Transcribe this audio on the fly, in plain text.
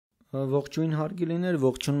Ողջույն հարգելիներ,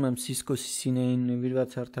 ողջունում եմ Cisco CCNA-ին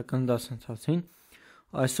նվիրված հերթական դասընթացին։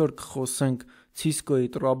 Այսօր կխոսենք Cisco-ի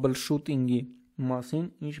Troubleshooting-ի մասին,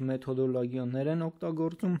 ինչ մեթոդոլոգիաներ են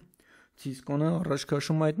օգտագործում, Cisco-ն առաջ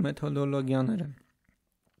քաշում այդ մեթոդոլոգիաները։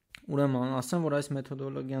 Ուրեմն ասեմ, որ այս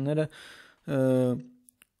մեթոդոլոգիաները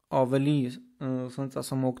ավելի, ասենք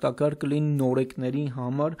ասեմ, օգտակար կլինի նորեկների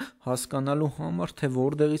համար, հասկանալու համար, թե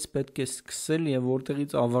որտեղից պետք է սկսել եւ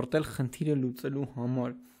որտեղից ավարտել խնդիրը լուծելու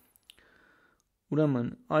համար։ Ուրեմն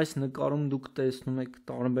այս նկարում դուք տեսնում եք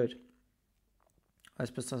տարբեր,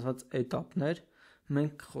 այսպես ասած, էտապներ,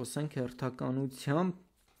 մենք կխոսենք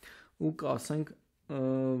հերթականությամբ ու կասենք,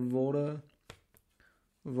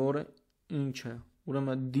 որը ինչ է։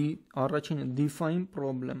 Ուրեմն առաջինը define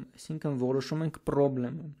problem, այսինքն որոշում ենք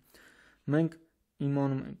problem-ը։ Մենք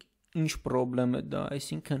իմանում ենք ինչ problem է դա,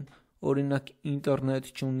 այսինքն օրինակ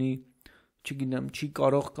ինտերնետ չունի, չգիտեմ, չի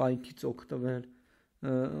կարող կայքից օգտվել,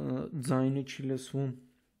 ձայնը չի լսվում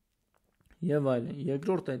եւ այլն։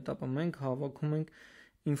 Երկրորդ этаպը մենք հավաքում ենք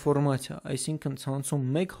ինֆորմացիա, այսինքն ցանցում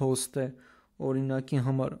մեկ host է,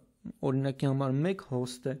 օրինակի համար մեկ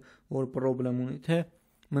host է, որ problem ունի, թե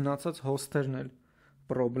մնացած host-երն էլ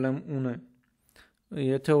problem ունեն։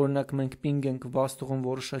 Եթե օրինակ մենք ping ենք վաստուղում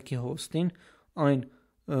որոշակի host-ին, այն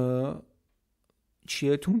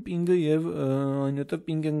չի եթում ping-ը եւ այնուհետեւ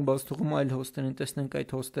ping ենք վաստուղում այլ host-երին, տեսնենք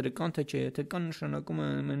այդ host-երը կան թե չէ, եթե կան նշանակում է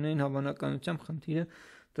ամենայն հավանականությամբ խնդիրը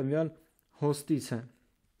տվյալ host-ից է։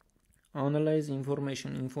 Analyze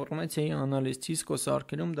information, ինֆորմացիայի անալիզ, Cisco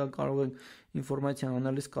սարքերում դա կարող է ինֆորմացիա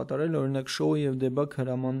անալիզ կատարել, օրինակ show եւ debug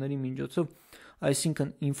հրամանների միջոցով,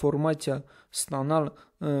 այսինքն ինֆորմացիա ստանալ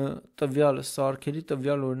տվյալ սարքերի,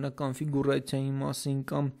 տվյալ օրինակ կոնֆիգուրացիայի մասին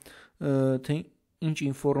կամ թե ինչ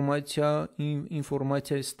ինֆորմացիա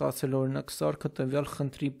է ստացել օրինակ սարքը տվյալ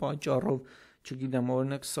խնդրի պատճառով, չգիտեմ,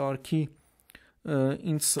 օրինակ սարքի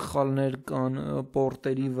ինչ սխալներ կան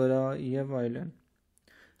պորտերի վրա եւ այլն։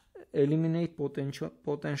 Eliminate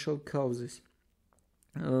potential causes,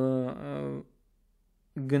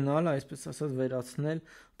 գնալ, այսպես ասած, վերացնել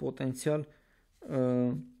պոտենցիալ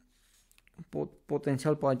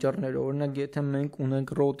պատճառները, օրինակ եթե մենք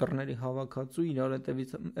ունենք ռոուտերների հավաքածու, իրար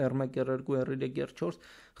հետևից R1, R2, R3, R4,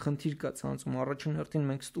 խնդիր կա ցանցում, առաջին հերթին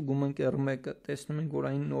մենք ստուգում ենք R1-ը, տեսնում ենք, որ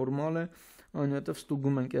այն նորմալ է, այնուհետև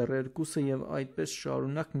ստուգում ենք R2-ը եւ այդպես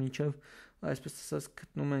շարունակ մինչեւ, այսպես ասած,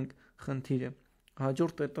 գտնում ենք խնդիրը։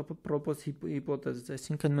 Հաջորդ этаպը propose hypothesis,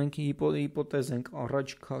 այսինքն մենք հիպոթեզ ենք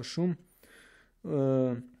առաջ քաշում,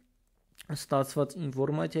 ստացված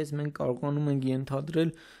ինֆորմացիայից մենք կարողանում ենք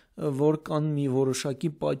ենթադրել, որ կան մի որոշակի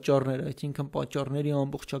պատճառներ, այսինքն պատճառների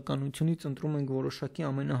ամբողջականությունից ընտրում ենք որոշակի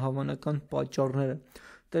ամենահավանական պատճառները։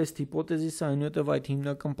 Տեստ հիպոթեզիսը, այնուհետև այդ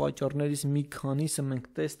հիմնական պատճառներից մի քանիսը մենք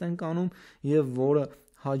տեստ ենք անում եւ որը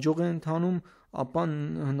հաջող է ընթանում, ապա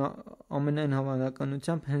ամենայն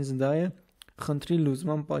հավանականությամբ հենց դա է խնդրի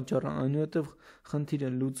լուծման պատճառը, այնուհետև խնդիրը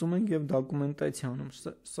լուծում ենք եւ դոկումենտացիա անում։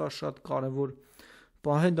 Սա շատ կարեւոր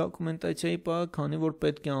պահ է դոկումենտացիայի պահը, քանի որ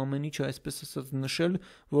պետք է ամեն ինչ, այսպես ասած, նշել,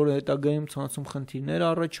 որ հետագայում ցանցում խնդիրներ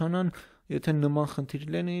առաջանան, եթե նման խնդիր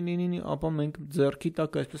լինի, ապա մենք ձեռքի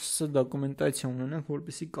տակ, այսպես ասած, դոկումենտացիա ունենանք,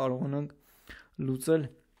 որպեսզի կարողանանք լուծել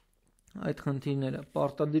այդ խնդիրները։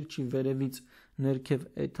 Պարտադիր չի վերևից ներքև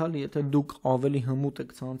էթալ, եթե դուք ավելի հմուտ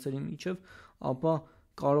եք ցանցերի միջև, ապա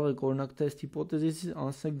կարող եք օրինակ test hypothesis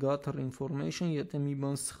անցնել gather information, եթե մի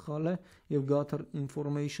բան սխալ է եւ gather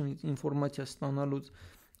information-ից ինֆորմացիա ստանալուց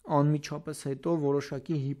անմիջապես հետո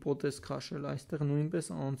որոշակի հիպոթեզ քաշել, այստեղ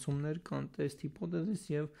նույնպես անցումներ կան test hypothesis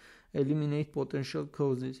եւ eliminate potential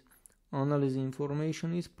causes, analyze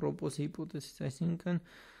information-ից propose hypothesis, այսինքն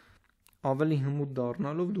ավելի հմուտ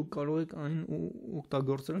դառնալով դուք կարող եք այն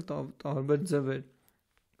օգտագործել տարբեր ձևեր։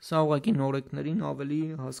 Սա ուղղակի նորեկներին ավելի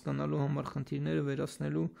հասկանալու համար, խնդիրները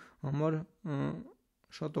վերացնելու համար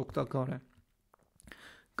շատ օգտակար է։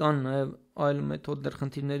 Կան նաև այլ մեթոդներ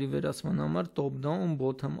խնդիրների վերացման համար, top down,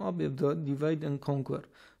 bottom up եւ divide and conquer։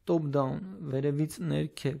 Top down, վերևից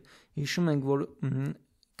ներքև։ Հիշում ենք, որ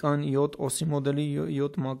կան 7 OSI մոդելի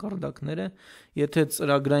 7 մակարդակները, եթե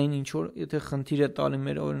ծրագրային եթե խնդիր է տալի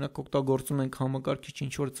մեր օրինակ օգտագործում ենք համակարգիչ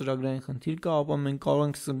ինչ-որ ծրագրային խնդիր կա, ապա մենք կարող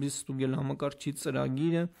ենք ստուգել համակարգչի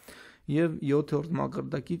ծրագիրը եւ 7-րդ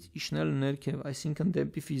մակարդակից իջնել ներքև, այսինքն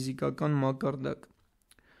դեպի ֆիզիկական մակարդակ։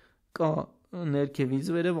 Կա ներքևից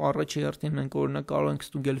վերև, առաջի հերթին մենք օրինակ կարող ենք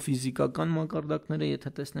ստուգել ֆիզիկական մակարդակները, եթե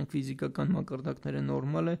տեսնենք ֆիզիկական մակարդակները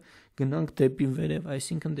նորմալ է, գնանք դեպի վերև,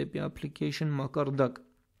 այսինքն դեպի application մակարդակ։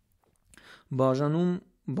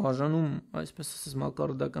 Բաժանում, այսպես ասած,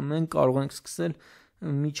 մակարդակը մենք կարող ենք սկսել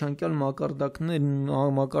միջանկյալ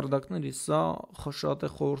մակարդակների, սա շատ է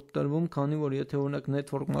խորհուրդ տրվում, քանի որ եթե օրինակ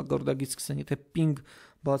network մակարդակից սկսենք, եթե ping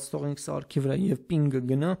բաց թողենք սարքի վրա եւ ping-ը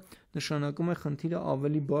գնա, նշանակում է խնդիրը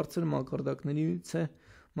ավելի բարձր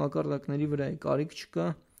մակարդակների վրա է, կարիք չկա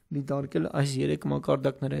դիտարկել այս 3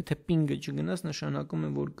 մակարդակները, եթե ping-ը չգնաց, նշանակում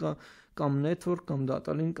է, որ կա կամ network, կամ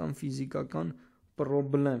data-link, կամ ֆիզիկական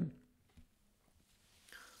problem։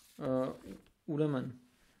 Ուրեմն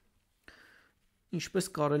ինչպես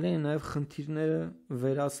կարելի է նաև խնդիրները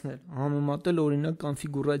վերացնել, համեմատել օրինակ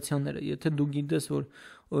կոնֆիգուրացիաները, եթե դու գիտես, որ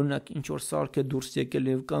օրինակ ինչ որ սարք է դուրս եկել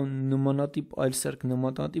եւ կա նմանատիպ այլ սարք,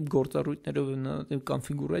 նմանատիպ գործառույթներով, նմանատիպ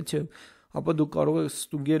կոնֆիգուրացիայով, ապա դու կարող ես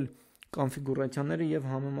ստուգել կոնֆիգուրացիաները եւ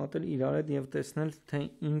համեմատել իրար հետ եւ տեսնել, թե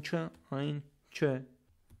ինչը այն չէ։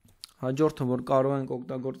 Հաջորդը, որ կարող ենք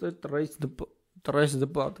օգտագործել, trace the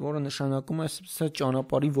path, որը նշանակում է սա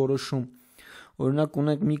ճանապարհի որոշում։ Օրինակ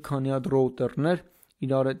ունենք մի քանի հատ ռոութերներ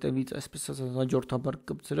իրար հետևից այսպես ասած հաջորդաբար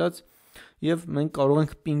կպցրած եւ մենք կարող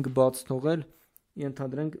ենք ping բաց թողել,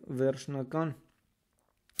 ենթադրենք վերջնական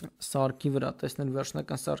սարքի վրա, տեսնել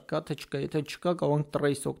վերջնական սարք կա թե չկա, եթե չկա, կարող ենք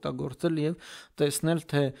trace օգտագործել եւ տեսնել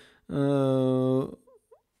թե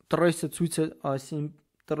trace-ը ցույց է, այսինքն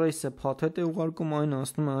trace-ը փաթեթ է ուղարկում, այն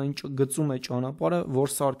անցնում է, այն գծում է ճանապարհը,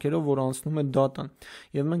 որ սարքերով որ անցնում է data-ն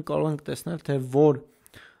եւ մենք կարող ենք տեսնել թե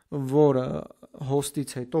որը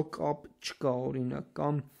հոստից հետո կապ չկա օրինակ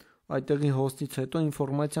կամ այդտեղի հոստից հետո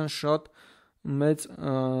ինֆորմացիան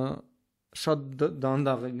շատ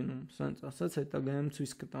դանդաղ է գնում, ասենց ասած հետագայում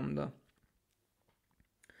ցույց կտամ դա։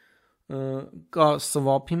 Կա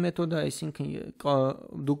swap-ի մեթոդը, այսինքն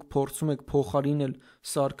դուք փորձում եք փոխարինել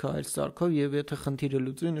սարքը այլ սարքով եւ եթե խնդիրը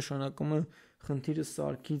լուծվի, նշանակում է խնդիրը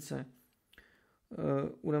սարքից է։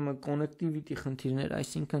 Ուրեմն connectivity խնդիրներ,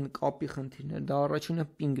 այսինքն կապի խնդիրներ, դա առաջինը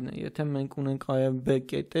ping-ն է, եթե մենք ունենք A եւ B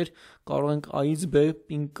կետեր, կարող ենք A-ից B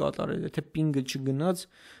ping կատարել, եթե ping-ը չգնաց,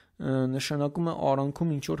 նշանակում է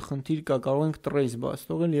արանքում ինչ որ խնդիր կա, կարող ենք trace բաց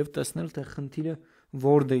թողել եւ տեսնել թե խնդիրը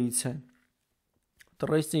որտեղից է։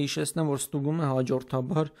 Trace-ը հիշեցնեմ, որ ստուգում է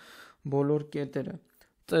հաջորդաբար բոլոր կետերը։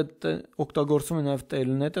 Օգտագործում է նաև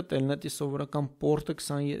telnet-ի սովորական պորտը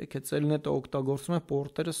 23 է, telnet-ը օգտագործում է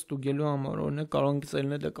պորտերը ստուգելու համար, օրինակ կարող ենք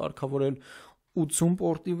telnet-ը կարգավորել 80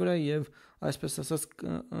 պորտի վրա եւ այսպես ասած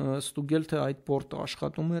ստուգել թե այդ պորտը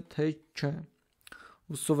աշխատում է թե չէ։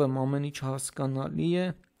 Հուսով եմ ամեն ինչ հասկանալի է։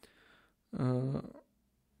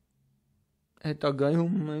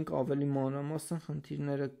 Հետագայում մենք ավելի մանրամասն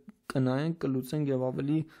խնդիրները կնայենք, կլուծենք եւ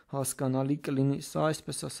ավելի հասկանալի կլինի։ Սա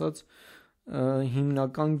այսպես ասած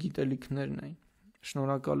հիմնական գիտելիքներն են։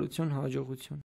 Շնորհակալություն, հաջողություն։